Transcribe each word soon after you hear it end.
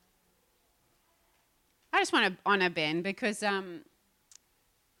just want to honour Ben because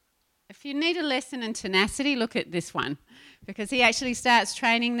if you need a lesson in tenacity, look at this one, because he actually starts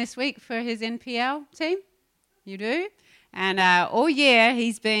training this week for his NPL team. You do? And all year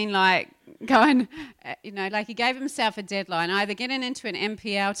he's been like going, like he gave himself a deadline, either getting into an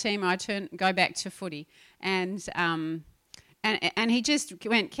NPL team or go back to footy. And he just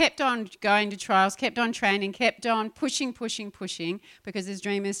kept on going to trials, kept on training, kept on pushing, because his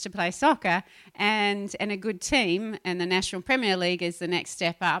dream is to play soccer and a good team, and the National Premier League is the next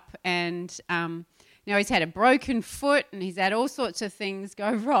step up. And, he's had a broken foot and he's had all sorts of things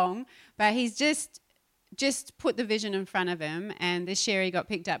go wrong, but he's just put the vision in front of him. And this year he got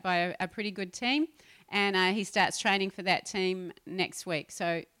picked up by a pretty good team, and he starts training for that team next week.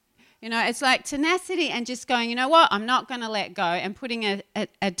 So, it's like tenacity and just going, you know what, I'm not going to let go, and putting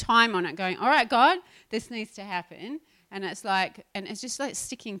a time on it, going, all right, God, this needs to happen. And it's just like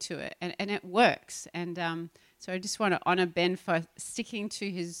sticking to it, and it works. And so I just want to honour Ben for sticking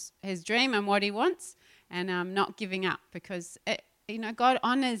to his dream and what he wants, and not giving up, because God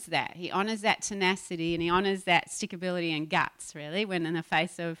honours that. He honours that tenacity, and he honours that stickability and guts, really, when in the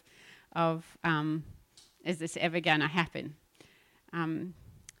face of is this ever going to happen?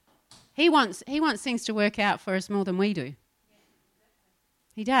 He wants things to work out for us more than we do.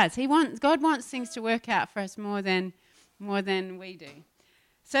 He does. God wants things to work out for us more than we do.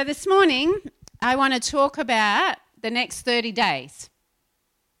 So this morning, I want to talk about the next 30 days.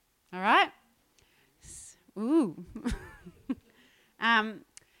 All right? Ooh.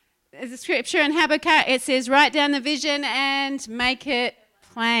 There's a scripture in Habakkuk. It says, write down the vision and make it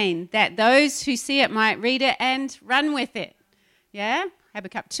plain, that those who see it might read it and run with it. Yeah?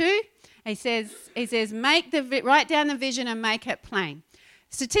 Habakkuk 2. He says, write down the vision and make it plain.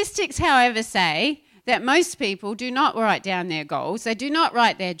 Statistics, however, say that most people do not write down their goals, they do not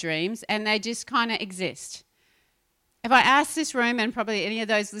write their dreams, and they just kind of exist. If I ask this room, and probably any of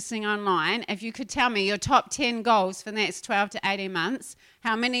those listening online, if you could tell me your top 10 goals for the next 12 to 18 months,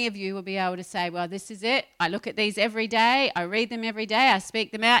 how many of you will be able to say, well, this is it, I look at these every day, I read them every day, I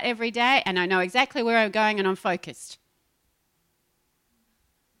speak them out every day, and I know exactly where I'm going and I'm focused?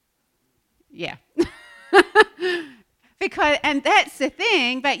 Yeah. And that's the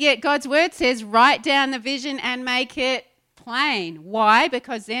thing, but yet God's word says, write down the vision and make it plain. Why?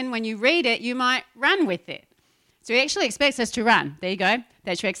 Because then when you read it, you might run with it. So he actually expects us to run. There you go.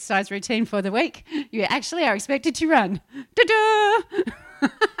 That's your exercise routine for the week. You actually are expected to run. Da-da!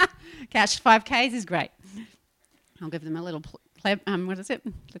 Couch 5Ks is great. I'll give them a little pleb. What is it?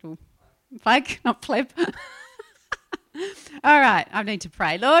 Little flag, not pleb. All right, I need to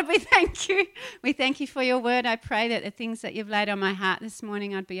pray. Lord, we thank you. We thank you for your word. I pray that the things that you've laid on my heart this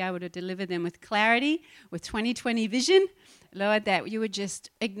morning, I'd be able to deliver them with clarity, with 2020 vision. Lord, that you would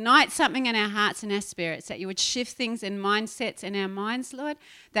just ignite something in our hearts and our spirits, that you would shift things in mindsets in our minds, Lord,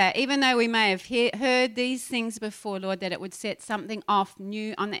 that even though we may have heard these things before, Lord, that it would set something off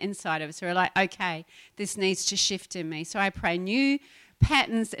new on the inside of us. We're like, okay, this needs to shift in me. So I pray new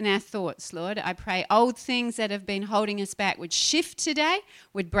patterns in our thoughts, Lord. I pray old things that have been holding us back would shift today,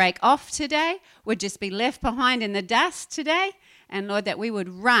 would break off today, would just be left behind in the dust today. And Lord, that we would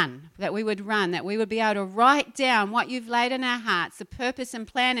that we would be able to write down what you've laid in our hearts, the purpose and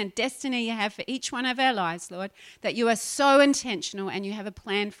plan and destiny you have for each one of our lives, Lord, that you are so intentional and you have a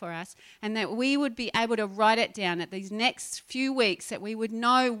plan for us, and that we would be able to write it down at these next few weeks, that we would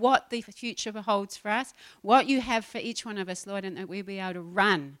know what the future holds for us, what you have for each one of us, Lord, and that we'd be able to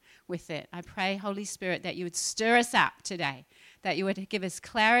run with it. I pray, Holy Spirit, that you would stir us up today, that you would give us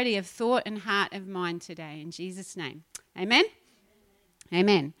clarity of thought and heart of mind today. In Jesus' name, amen.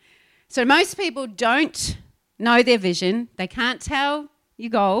 Amen. So most people don't know their vision. They can't tell your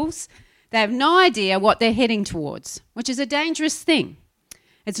goals. They have no idea what they're heading towards, which is a dangerous thing.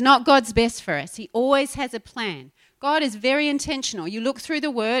 It's not God's best for us. He always has a plan. God is very intentional. You look through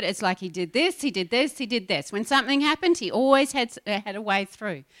the word, it's like he did this, he did this, he did this. When something happened, he always had a way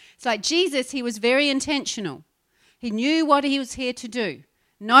through. It's like Jesus, he was very intentional. He knew what he was here to do.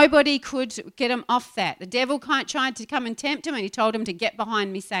 Nobody could get him off that. The devil tried to come and tempt him, and he told him to get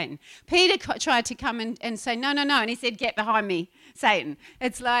behind me, Satan. Peter tried to come and say, no, and he said, get behind me, Satan.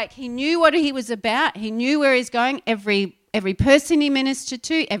 It's like he knew what he was about. He knew where he's going. Every person he ministered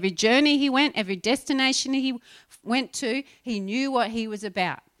to, every journey he went, every destination he went to, he knew what he was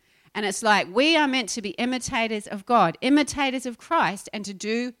about. And it's like we are meant to be imitators of God, imitators of Christ, and to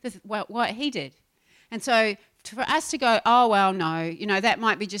do what he did. And so for us to go, oh, well, no, that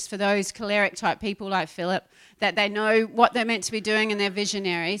might be just for those choleric type people like Philip, that they know what they're meant to be doing and they're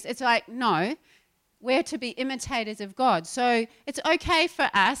visionaries. It's like, no, we're to be imitators of God. So it's okay for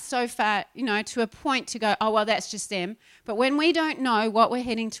us so far, to a point to go, oh, well, that's just them. But when we don't know what we're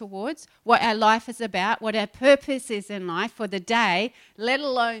heading towards, what our life is about, what our purpose is in life for the day, let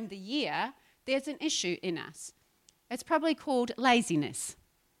alone the year, there's an issue in us. It's probably called laziness.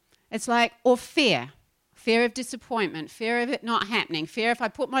 It's like, or fear of disappointment, fear of it not happening, fear if I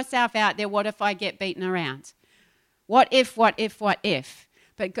put myself out there, what if I get beaten around? What if?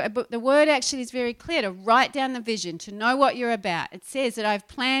 But the word actually is very clear to write down the vision, to know what you're about. It says that I've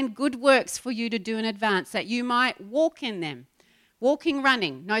planned good works for you to do in advance, that you might walk in them. Walking,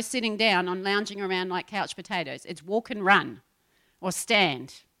 running, no sitting down on lounging around like couch potatoes. It's walk and run or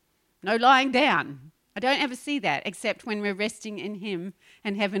stand. No lying down. I don't ever see that except when we're resting in him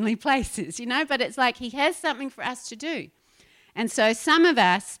and heavenly places, But it's like he has something for us to do. And so some of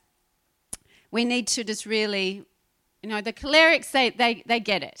us, we need to just really... the cholerics, they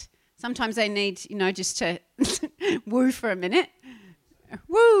get it. Sometimes they need, just to woo for a minute.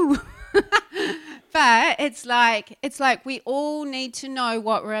 Woo! But it's like we all need to know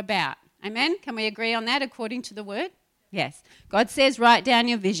what we're about. Amen? Can we agree on that according to the word? Yes. God says write down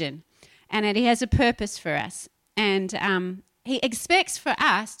your vision and that he has a purpose for us. And he expects for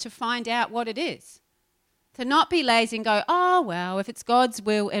us to find out what it is. To not be lazy and go, oh, well, if it's God's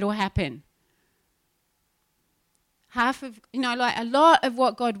will, it'll happen. Half of, a lot of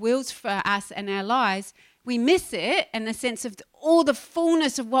what God wills for us and our lives, we miss it in the sense of all the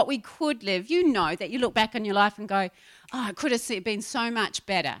fullness of what we could live. That you look back on your life and go, oh, it could have been so much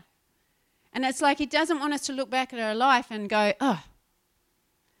better. And it's like he doesn't want us to look back at our life and go, oh.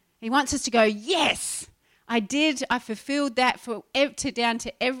 He wants us to go, yes, I fulfilled that down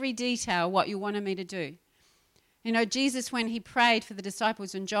to every detail what you wanted me to do. Jesus, when he prayed for the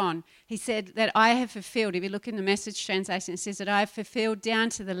disciples in John, he said that I have fulfilled, if you look in the Message translation, it says that I have fulfilled down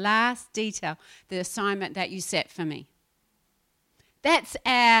to the last detail the assignment that you set for me. That's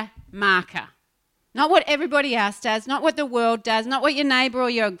our marker. Not what everybody else does, not what the world does, not what your neighbour or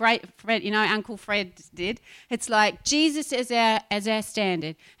your great friend, Uncle Fred did. It's like Jesus as our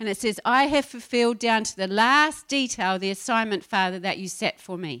standard. And it says, I have fulfilled down to the last detail the assignment, Father, that you set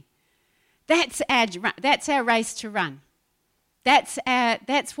for me. That's our race to run. That's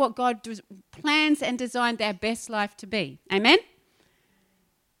what God plans and designed our best life to be. Amen?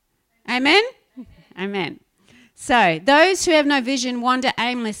 Amen? Amen. So, those who have no vision wander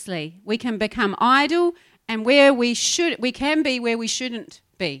aimlessly. We can become idle and we can be where we shouldn't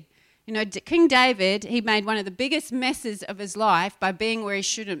be. King David, he made one of the biggest messes of his life by being where he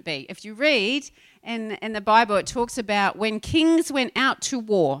shouldn't be. If you read in the Bible, it talks about when kings went out to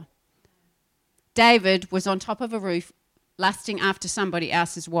war, David was on top of a roof lusting after somebody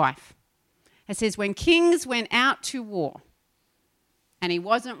else's wife. It says when kings went out to war and he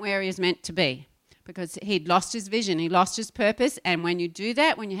wasn't where he was meant to be because he'd lost his vision, he lost his purpose. And when you do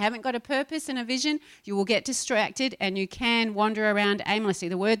that, when you haven't got a purpose and a vision, you will get distracted and you can wander around aimlessly.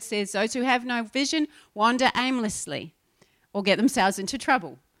 The word says those who have no vision wander aimlessly or get themselves into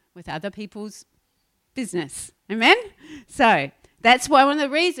trouble with other people's business. Amen? So that's why one of the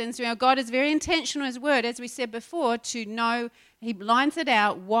reasons, God is very intentional in his word, as we said before, to know, he lines it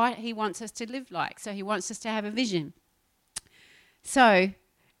out what he wants us to live like. So he wants us to have a vision. So,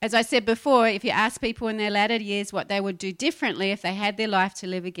 as I said before, if you ask people in their latter years what they would do differently if they had their life to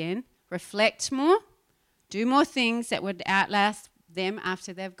live again, reflect more, do more things that would outlast them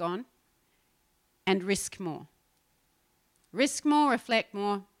after they've gone, and risk more. Risk more, reflect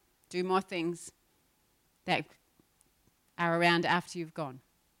more, do more things that are around after you've gone.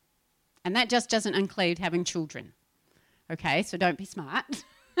 And that just doesn't include having children. Okay, so don't be smart.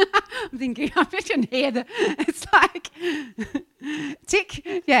 I'm thinking, I can hear it's like,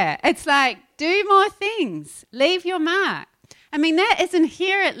 tick, yeah, it's like, do more things, leave your mark. I mean, that is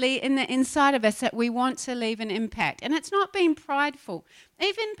inherently in the inside of us that we want to leave an impact. And it's not being prideful.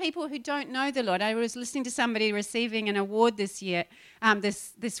 Even people who don't know the Lord, I was listening to somebody receiving an award this year,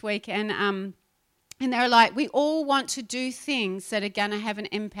 this week, and they're like, we all want to do things that are going to have an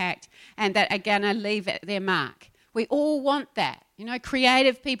impact and that are going to leave their mark. We all want that.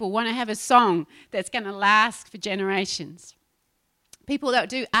 Creative people want to have a song that's going to last for generations. People that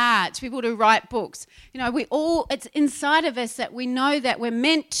do art, people who write books. It's inside of us that we know that we're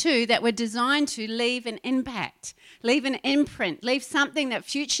meant to, that we're designed to leave an impact, leave an imprint, leave something that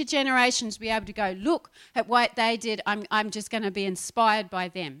future generations will be able to go, look at what they did. I'm just going to be inspired by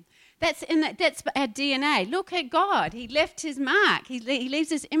them. That's our DNA. Look at God. He left his mark. He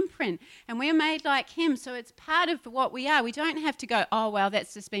leaves his imprint. And we're made like him, so it's part of what we are. We don't have to go, oh, well,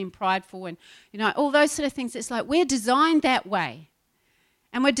 that's just being prideful and, all those sort of things. It's like we're designed that way.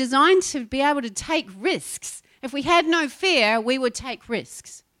 And we're designed to be able to take risks. If we had no fear, we would take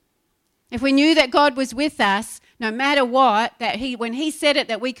risks. If we knew that God was with us, no matter what, that when he said it,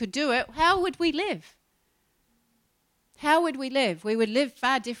 that we could do it, how would we live? How would we live? We would live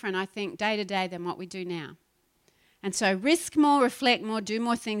far different, I think, day to day than what we do now. And so risk more, reflect more, do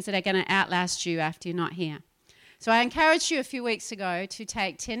more things that are going to outlast you after you're not here. So I encouraged you a few weeks ago to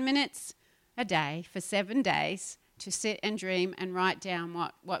take 10 minutes a day for 7 days to sit and dream and write down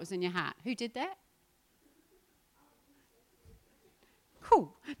what was in your heart. Who did that?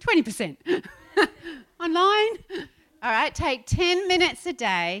 Cool, 20%. Online? All right, take 10 minutes a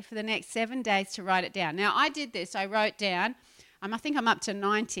day for the next 7 days to write it down. Now, I did this. I wrote down, I think I'm up to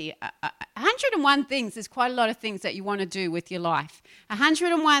 90. 101 things. There's quite a lot of things that you want to do with your life.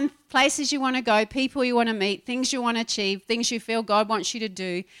 101 places you want to go, people you want to meet, things you want to achieve, things you feel God wants you to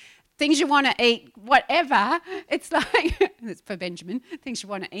do, things you want to eat, whatever. It's like, it's for Benjamin, things you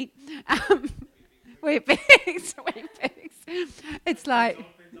want to eat. Weet-Bix. It's like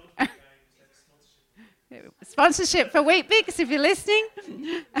sponsorship for Weet-Bix if you're listening.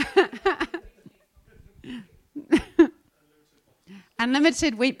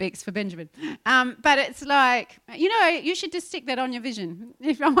 Unlimited Weet-Bix for Benjamin. But it's like, you should just stick that on your vision.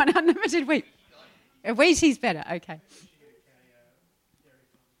 If I want unlimited wheat. Wheaties better, okay.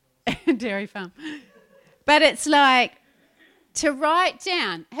 Dairy farm. But it's like to write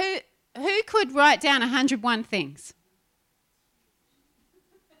down. Who could write down 101 things?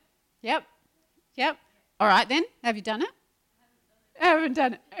 Yep. All right then. Have you done it? I haven't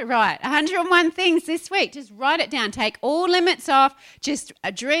done it. Right. 101 things this week. Just write it down. Take all limits off. Just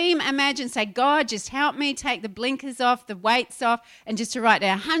dream, imagine, say, God, just help me take the blinkers off, the weights off, and just to write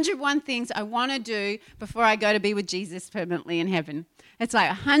down 101 things I want to do before I go to be with Jesus permanently in heaven. It's like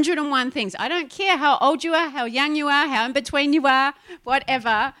 101 things. I don't care how old you are, how young you are, how in between you are,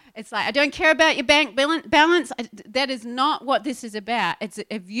 whatever. It's like, I don't care about your bank balance. That is not what this is about. It's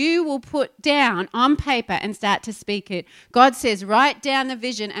if you will put down on paper and start to speak it. God says, write down the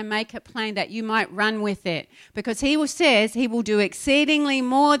vision and make it plain that you might run with it. Because he says he will do exceedingly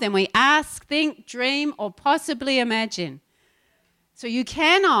more than we ask, think, dream, or possibly imagine. So you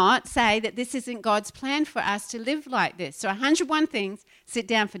cannot say that this isn't God's plan for us to live like this. So 101 things, sit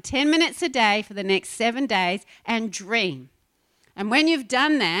down for 10 minutes a day for the next 7 days and dream. And when you've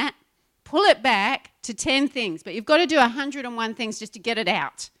done that, pull it back to 10 things. But you've got to do 101 things just to get it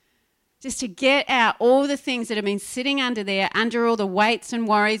out. Just to get out all the things that have been sitting under there, under all the weights and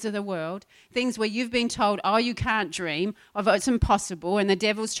worries of the world, things where you've been told, oh, you can't dream, or it's impossible, and the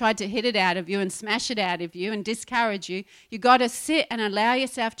devil's tried to hit it out of you and smash it out of you and discourage you. You've got to sit and allow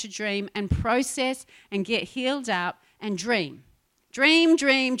yourself to dream and process and get healed up and dream. Dream,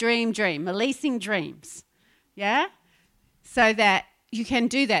 releasing dreams. Yeah? So that you can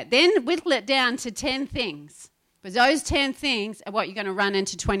do that. Then whittle it down to 10 things. Because those 10 things are what you're going to run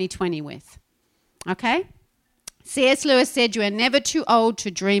into 2020 with. Okay? C.S. Lewis said, you are never too old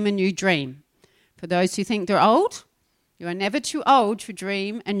to dream a new dream. For those who think they're old, you are never too old to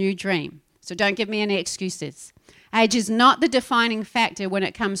dream a new dream. So don't give me any excuses. Age is not the defining factor when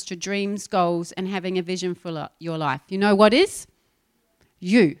it comes to dreams, goals, and having a vision for your life. You know what is?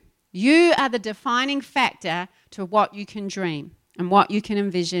 You. You are the defining factor to what you can dream and what you can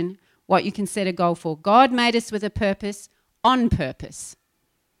envision, what you can set a goal for. God made us with a purpose, on purpose.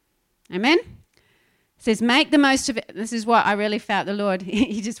 Amen? It says, make the most of it. This is what I really felt the Lord.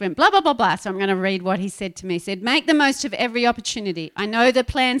 He just went blah, blah, blah, blah. So I'm going to read what he said to me. He said, make the most of every opportunity. I know the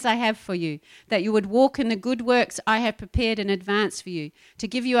plans I have for you, that you would walk in the good works I have prepared in advance for you, to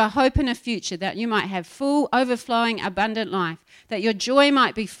give you a hope and a future, that you might have full, overflowing, abundant life, that your joy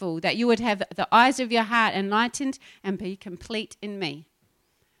might be full, that you would have the eyes of your heart enlightened and be complete in me.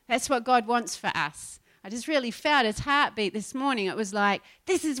 That's what God wants for us. I just really felt his heartbeat this morning. It was like,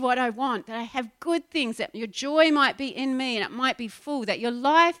 this is what I want, that I have good things, that your joy might be in me and it might be full, that your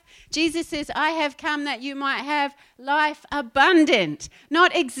life, Jesus says, I have come that you might have life abundant,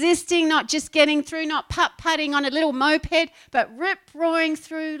 not existing, not just getting through, not putt-putting on a little moped, but rip-roaring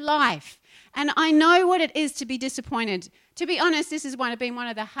through life. And I know what it is to be disappointed. To be honest, this has been one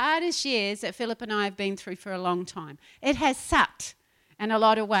of the hardest years that Philip and I have been through for a long time. It has sucked in a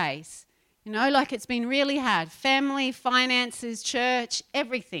lot of ways. You know, like it's been really hard. Family, finances, church,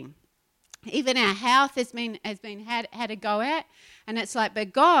 everything. Even our health has had a go at. And it's like,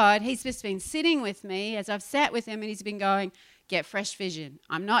 but God, he's just been sitting with me as I've sat with him, and he's been going, get fresh vision.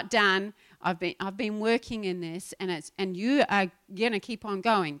 I'm not done. I've been working in this, and you are going to keep on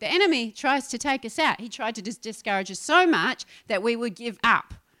going. The enemy tries to take us out. He tried to just discourage us so much that we would give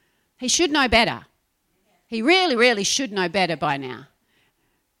up. He should know better. He really, really should know better by now.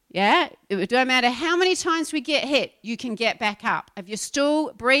 Yeah, it don't matter how many times we get hit, you can get back up. If you're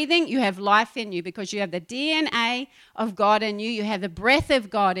still breathing, you have life in you because you have the DNA of God in you. You have the breath of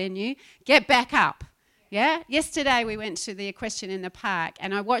God in you. Get back up. Yeah. Yesterday we went to the equestrian in the park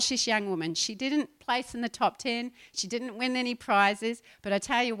and I watched this young woman. She didn't place in the top 10. She didn't win any prizes. But I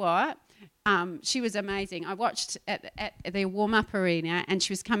tell you what, she was amazing. I watched at the warm-up arena and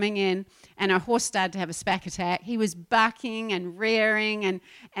she was coming in and her horse started to have a spack attack. He was bucking and rearing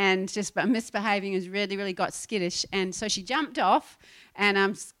and just misbehaving. He was really got skittish. And so she jumped off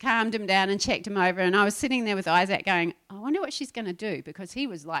and calmed him down and checked him over. And I was sitting there with Isaac going, I wonder what she's going to do, because he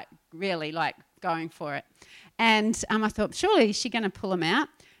was really going for it. And I thought, surely is she going to pull him out?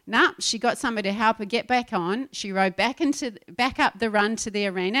 No, she got somebody to help her get back on. She rode back up the run to the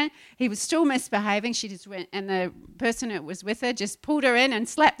arena. He was still misbehaving. She just went, and the person that was with her just pulled her in and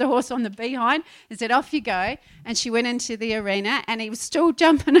slapped the horse on the behind and said, off you go. And she went into the arena and he was still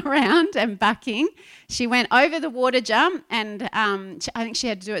jumping around and bucking. She went over the water jump and I think she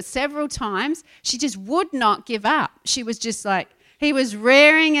had to do it several times. She just would not give up. She was just like, he was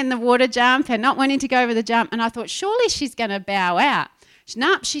rearing in the water jump and not wanting to go over the jump. And I thought, surely she's going to bow out.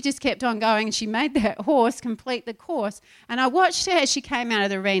 Nope, she just kept on going and she made that horse complete the course. And I watched her as she came out of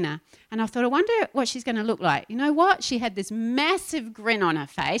the arena and I thought, I wonder what she's going to look like. You know what? She had this massive grin on her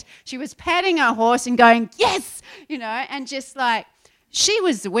face. She was patting her horse and going, yes, and just like, she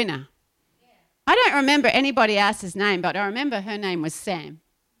was the winner. Yeah. I don't remember anybody else's name, but I remember her name was Sam.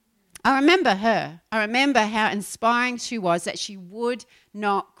 I remember her. I remember how inspiring she was, that she would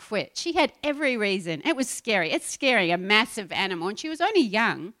not quit. She had every reason. It was scary. It's scary, a massive animal. And she was only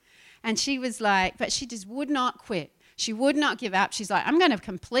young. And she was like, but she just would not quit. She would not give up. She's like, I'm going to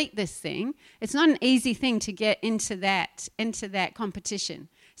complete this thing. It's not an easy thing to get into that competition.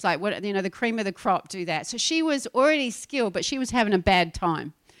 It's like, the cream of the crop do that. So she was already skilled, but she was having a bad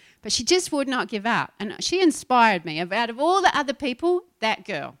time. But she just would not give up. And she inspired me. Out of all the other people, that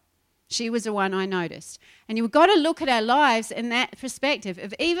girl. She was the one I noticed. And you've got to look at our lives in that perspective.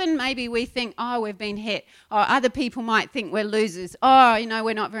 If even maybe we think, we've been hit, or other people might think we're losers,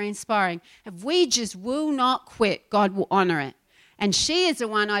 we're not very inspiring. If we just will not quit, God will honour it. And she is the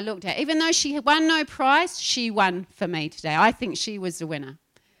one I looked at. Even though she won no prize, she won for me today. I think she was the winner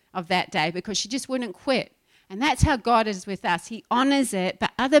of that day because she just wouldn't quit. And that's how God is with us. He honours it,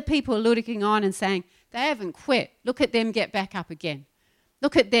 but other people are looking on and saying, they haven't quit. Look at them get back up again.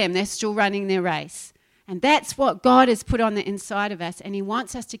 Look at them, they're still running their race. And that's what God has put on the inside of us, and he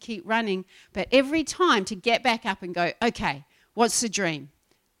wants us to keep running, but every time to get back up and go, okay, what's the dream?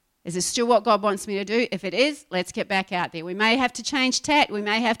 Is it still what God wants me to do? If it is, let's get back out there. We may have to change tack, we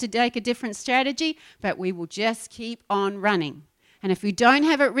may have to take a different strategy, but we will just keep on running. And if we don't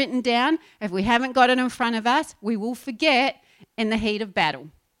have it written down, if we haven't got it in front of us, we will forget in the heat of battle.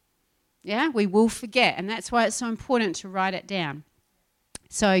 Yeah, we will forget, and that's why it's so important to write it down.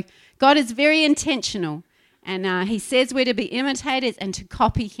 So God is very intentional, and he says we're to be imitators and to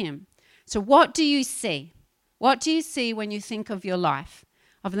copy him. So what do you see? What do you see when you think of your life,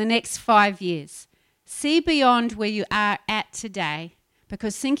 of the next 5 years? See beyond where you are at today,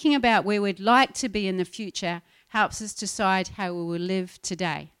 because thinking about where we'd like to be in the future helps us decide how we will live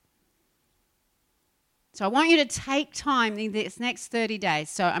today. So I want you to take time in this next 30 days.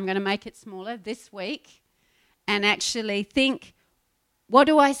 So I'm going to make it smaller this week and actually think, what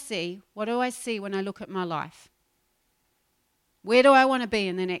do I see? What do I see when I look at my life? Where do I want to be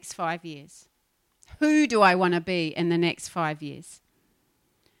in the next 5 years? Who do I want to be in the next 5 years?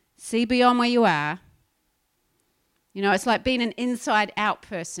 See beyond where you are. It's like being an inside-out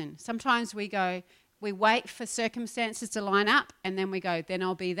person. Sometimes we wait for circumstances to line up, and then we go, then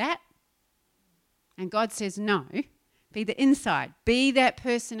I'll be that. And God says, no. Be the inside. Be that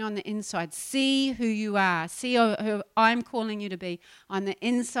person on the inside. See who you are. See who I'm calling you to be on the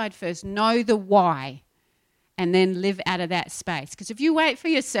inside first. Know the why. And then live out of that space. Because if you wait for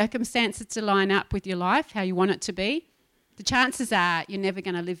your circumstances to line up with your life, how you want it to be, the chances are you're never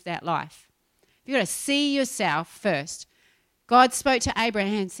going to live that life. You've got to see yourself first. God spoke to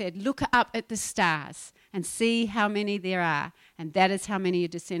Abraham and said, look up at the stars and see how many there are. And that is how many your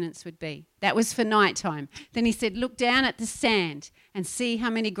descendants would be. That was for nighttime. Then he said, look down at the sand and see how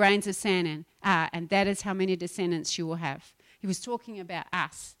many grains of sand are. And that is how many descendants you will have. He was talking about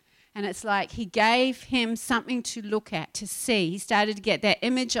us. And it's like he gave him something to look at, to see. He started to get that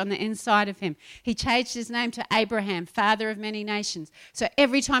image on the inside of him. He changed his name to Abraham, father of many nations. So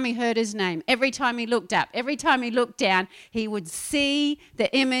every time he heard his name, every time he looked up, every time he looked down, he would see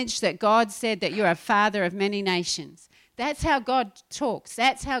the image that God said that you're a father of many nations. That's how God talks.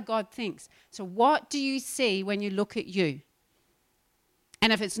 That's how God thinks. So what do you see when you look at you?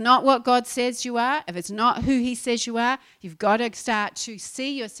 And if it's not what God says you are, if it's not who he says you are, you've got to start to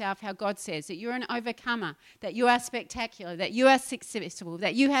see yourself how God says, that you're an overcomer, that you are spectacular, that you are successful,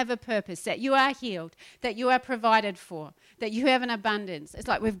 that you have a purpose, that you are healed, that you are provided for, that you have an abundance. It's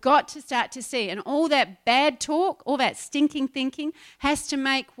like we've got to start to see. And all that bad talk, all that stinking thinking has to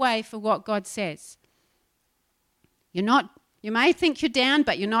make way for what God says. You may think you're down,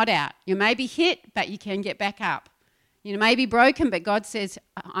 but you're not out. You may be hit, but you can get back up. You may be broken, but God says,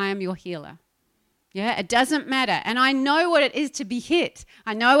 I am your healer. Yeah, it doesn't matter. And I know what it is to be hit.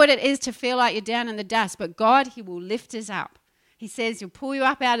 I know what it is to feel like you're down in the dust, but God, he will lift us up. He says he'll pull you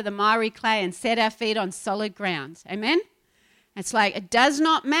up out of the miry clay and set our feet on solid ground. Amen? It's like it does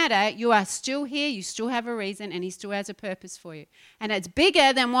not matter. You are still here. You still have a reason, and he still has a purpose for you. And it's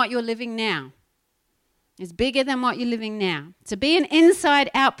bigger than what you're living now. It's bigger than what you're living now. To be an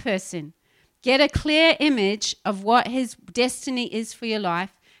inside-out person, get a clear image of what his destiny is for your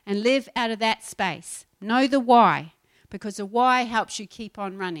life and live out of that space. Know the why, because the why helps you keep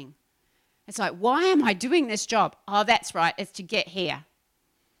on running. It's like, why am I doing this job? Oh, that's right, it's to get here.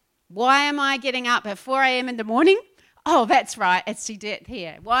 Why am I getting up at 4 a.m. in the morning? Oh, that's right, it's to get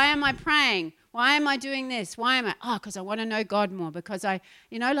here. Why am I praying? Why am I doing this? Why am I? Oh, because I want to know God more, because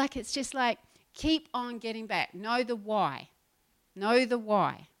it's just like, keep on getting back. Know the why. Know the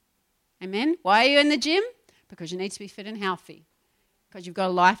why. Amen? Why are you in the gym? Because you need to be fit and healthy. Because you've got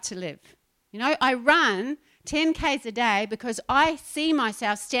a life to live. I run 10 Ks a day because I see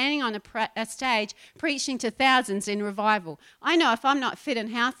myself standing on a stage preaching to thousands in revival. I know if I'm not fit and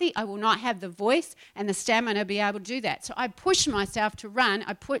healthy, I will not have the voice and the stamina to be able to do that. So I push myself to run.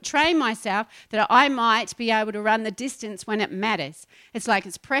 Train myself that I might be able to run the distance when it matters. It's like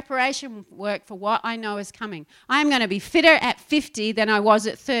it's preparation work for what I know is coming. I'm going to be fitter at 50 than I was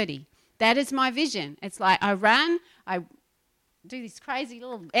at 30. That is my vision. It's like I run, I do these crazy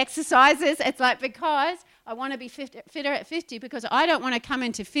little exercises. It's like because I want to be fitter at 50, because I don't want to come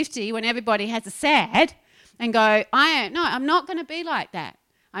into 50 when everybody has a sad and go, I'm not going to be like that.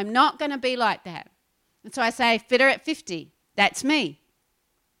 I'm not going to be like that. And so I say fitter at 50. That's me.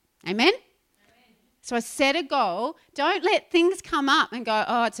 Amen? Amen? So I set a goal. Don't let things come up and go,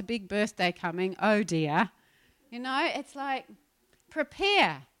 oh, it's a big birthday coming. Oh, dear. It's like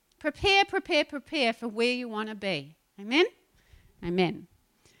prepare. Prepare for where you want to be. Amen? Amen.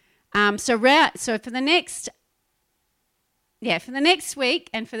 So for the next week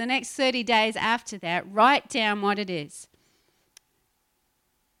and for the next 30 days after that, write down what it is.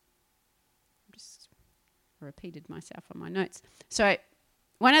 I just repeated myself on my notes. So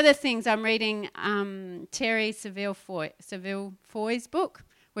one of the things I'm reading, Terry Saville Foy's book,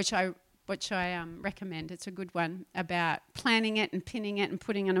 which I recommend. It's a good one about planning it and pinning it and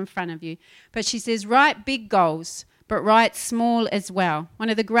putting it in front of you. But she says, write big goals, but write small as well. One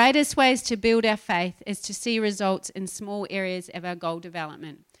of the greatest ways to build our faith is to see results in small areas of our goal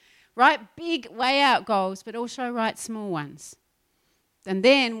development. Write big, way out goals, but also write small ones. And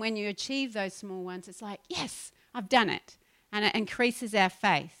then when you achieve those small ones, it's like, yes, I've done it. And it increases our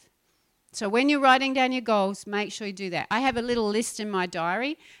faith. So when you're writing down your goals, make sure you do that. I have a little list in my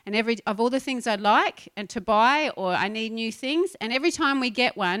diary of all the things I'd like and to buy, or I need new things. And every time we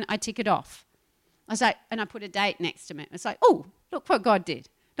get one, I tick it off. And I put a date next to it. It's like, oh, look what God did.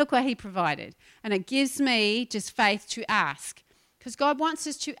 Look what he provided. And it gives me just faith to ask. Because God wants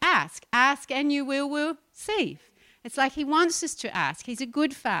us to ask. Ask and you will receive. It's like he wants us to ask. He's a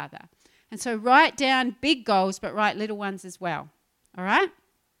good father. And so write down big goals, but write little ones as well. All right?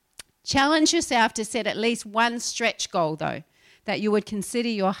 Challenge yourself to set at least one stretch goal, though, that you would consider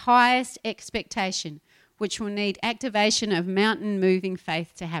your highest expectation, which will need activation of mountain-moving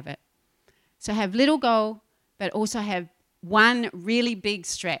faith to have it. So have little goal, but also have one really big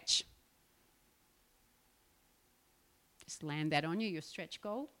stretch. Just land that on you, your stretch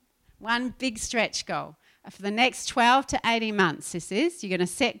goal. One big stretch goal. For the next 12 to 18 months, you're going to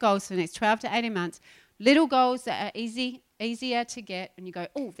set goals for the next 12 to 18 months. Little goals that are easier to get, and you go,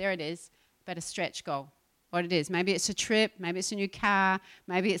 oh, there it is, but a stretch goal. What it is. Maybe it's a trip, maybe it's a new car,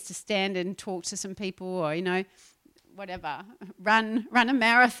 maybe it's to stand and talk to some people, or, whatever. Run a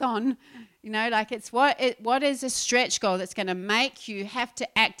marathon. It's what is a stretch goal that's going to make you have to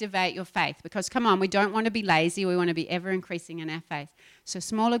activate your faith? Because, come on, we don't want to be lazy. We want to be ever increasing in our faith. So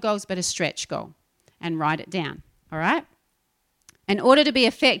smaller goals, but a stretch goal. And write it down, all right? In order to be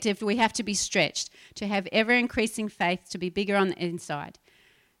effective, we have to be stretched, to have ever-increasing faith, to be bigger on the inside.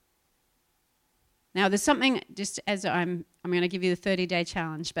 Now, there's something, just as I'm going to give you the 30-day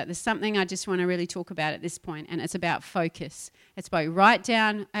challenge, but there's something I just want to really talk about at this point, and it's about focus. It's about write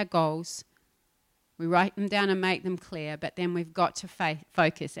down our goals. We write them down and make them clear, but then we've got to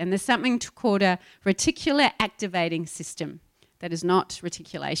focus. And there's something called a reticular activating system. That is not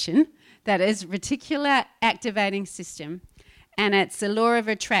reticulation. That is reticular activating system. And it's the law of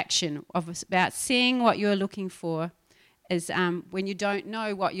attraction, about seeing what you're looking for. Is when you don't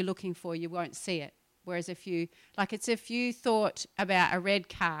know what you're looking for, you won't see it. Whereas if you thought about a red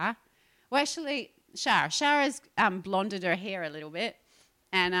car, well, actually, Shara's blonded her hair a little bit,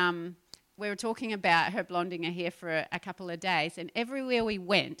 and we were talking about her blonding her hair for a couple of days, and everywhere we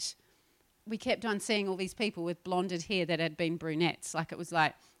went, we kept on seeing all these people with blonded hair that had been brunettes. Like, it was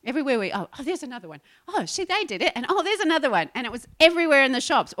like everywhere there's another one. Oh, they did it. And there's another one. And it was everywhere in the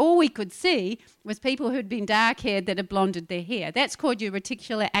shops. All we could see was people who'd been dark-haired that had blonded their hair. That's called your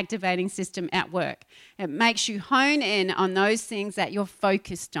reticular activating system at work. It makes you hone in on those things that you're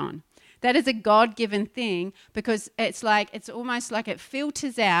focused on. That is a God-given thing, because it's almost like it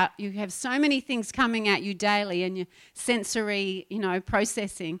filters out. You have so many things coming at you daily in your sensory,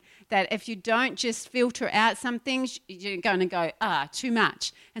 processing, that if you don't just filter out some things, you're going to go, too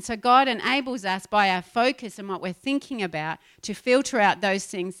much. And so God enables us by our focus and what we're thinking about to filter out those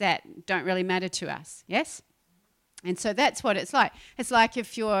things that don't really matter to us. Yes? And so that's what it's like. It's like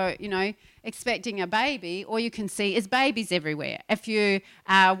if you're, expecting a baby, all you can see is babies everywhere. If you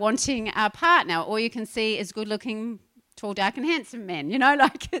are wanting a partner, all you can see is good-looking, tall, dark, and handsome men.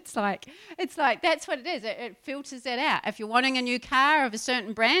 It's like that's what it is. It filters that out. If you're wanting a new car of a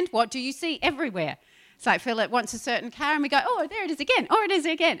certain brand, what do you see everywhere? It's like Philip wants a certain car, and we go, oh, there it is again. Oh, it is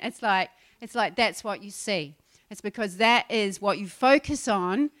again. It's like that's what you see. It's because that is what you focus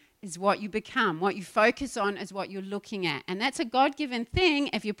on. Is what you become. What you focus on is what you're looking at. And that's a God-given thing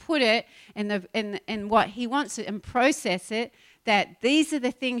if you put it in what he wants it and process it, that these are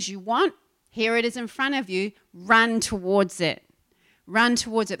the things you want. Here it is in front of you. Run towards it. Run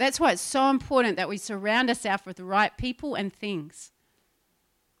towards it. That's why it's so important that we surround ourselves with the right people and things.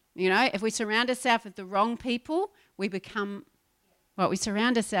 If we surround ourselves with the wrong people, we become what we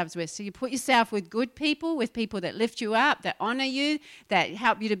surround ourselves with. So you put yourself with good people, with people that lift you up, that honour you, that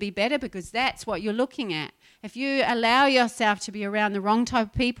help you to be better, because that's what you're looking at. If you allow yourself to be around the wrong type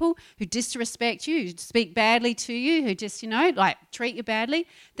of people who disrespect you, who speak badly to you, who just, treat you badly,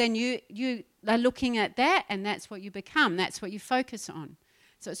 then you are looking at that, and that's what you become. That's what you focus on.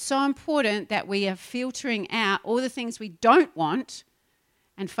 So it's so important that we are filtering out all the things we don't want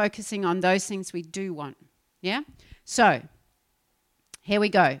and focusing on those things we do want. Yeah? So here we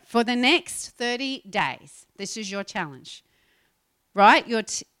go. For the next 30 days, this is your challenge. Write your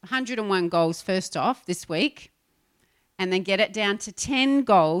 101 goals first off this week, and then get it down to 10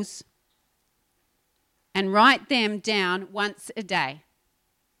 goals and write them down once a day.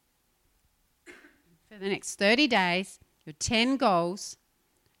 For the next 30 days, your 10 goals,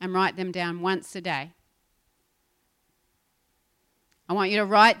 and write them down once a day. I want you to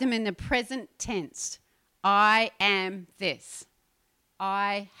write them in the present tense. I am this.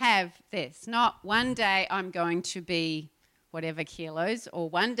 I have this. Not one day I'm going to be whatever kilos, or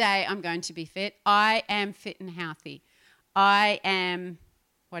one day I'm going to be fit. I am fit and healthy. I am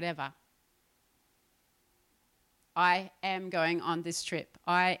whatever. I am going on this trip.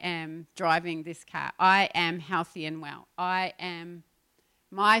 I am driving this car. I am healthy and well.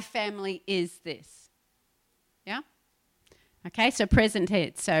 My family is this. Yeah? Okay, so present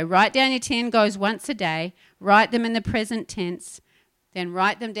tense. So write down your 10 goals once a day. Write them in the present tense. Then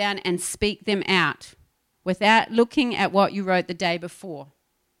write them down and speak them out without looking at what you wrote the day before.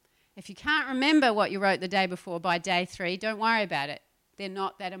 If you can't remember what you wrote the day before by day 3, don't worry about it. They're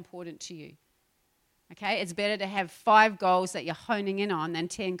not that important to you. Okay? It's better to have 5 goals that you're honing in on than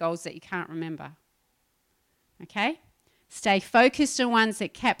 10 goals that you can't remember. Okay? Stay focused on ones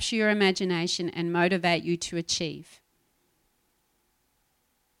that capture your imagination and motivate you to achieve.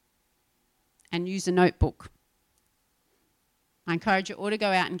 And use a notebook. I encourage you all to go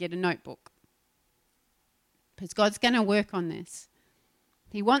out and get a notebook, because God's going to work on this.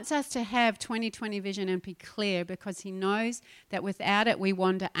 He wants us to have 2020 vision and be clear, because he knows that without it we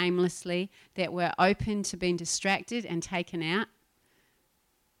wander aimlessly, that we're open to being distracted and taken out,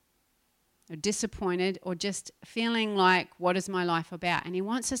 or disappointed, or just feeling like, what is my life about? And he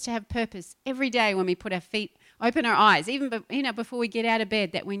wants us to have purpose every day when we put our feet, open our eyes, even before we get out of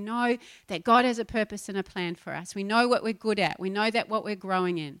bed, that we know that God has a purpose and a plan for us. We know what we're good at. We know that what we're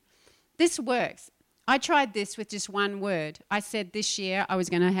growing in. This works. I tried this with just one word. I said this year I was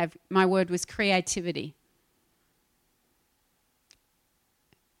going to have, my word was creativity.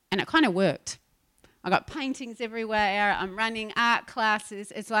 And it kind of worked. I got paintings everywhere. I'm running art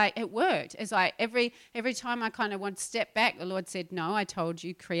classes. It's like it worked. It's like every time I kind of want to step back, the Lord said, no, I told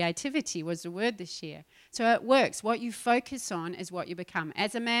you creativity was the word this year. So it works. What you focus on is what you become.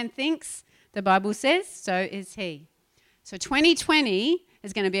 As a man thinks, the Bible says, so is he. So 2020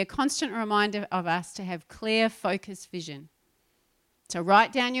 is going to be a constant reminder of us to have clear, focused vision. So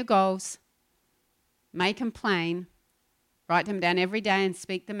write down your goals, make them plain, write them down every day and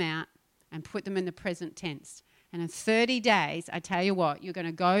speak them out, and put them in the present tense. And in 30 days, I tell you what, you're going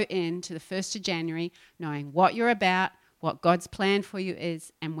to go into the 1st of January knowing what you're about, what God's plan for you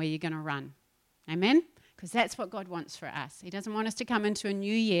is, and where you're going to run. Amen? Because that's what God wants for us. He doesn't want us to come into a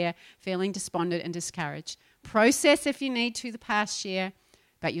new year feeling despondent and discouraged. Process if you need to the past year,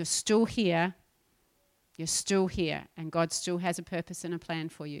 but you're still here. You're still here, and God still has a purpose and a plan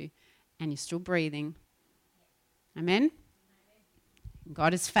for you, and you're still breathing. Amen?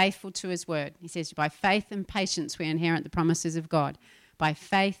 God is faithful to his word. He says, by faith and patience we inherit the promises of God. By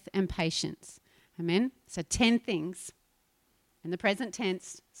faith and patience. Amen? So 10 things in the present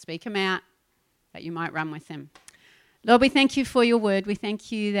tense. Speak them out that you might run with them. Lord, we thank you for your word. We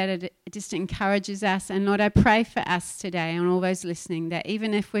thank you that it just encourages us. And Lord, I pray for us today and all those listening that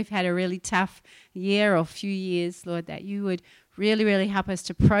even if we've had a really tough year or few years, Lord, that you would really, really help us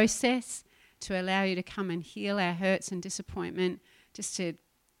to process, to allow you to come and heal our hurts and disappointment, just to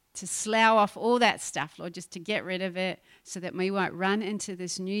slough off all that stuff, Lord, just to get rid of it so that we won't run into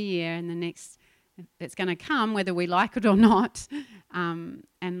this new year and the next that's going to come, whether we like it or not, and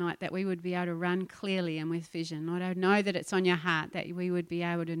like that we would be able to run clearly and with vision. Lord, I know that it's on your heart that we would be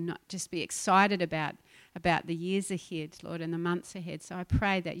able to not just be excited about the years ahead, Lord, and the months ahead. So I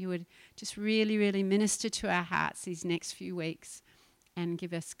pray that you would just really, really minister to our hearts these next few weeks and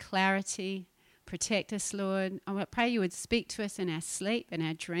give us clarity. Protect us, Lord. I pray you would speak to us in our sleep and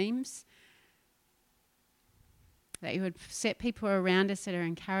our dreams, that you would set people around us that are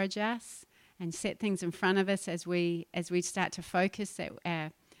encourage us and set things in front of us as we start to focus, that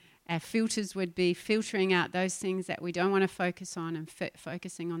our filters would be filtering out those things that we don't want to focus on and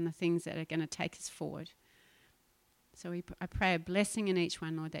focusing on the things that are going to take us forward. So I pray a blessing in each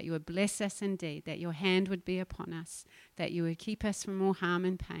one, Lord, that you would bless us indeed, that your hand would be upon us, that you would keep us from all harm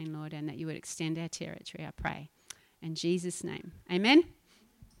and pain, Lord, and that you would extend our territory, I pray. In Jesus' name, amen.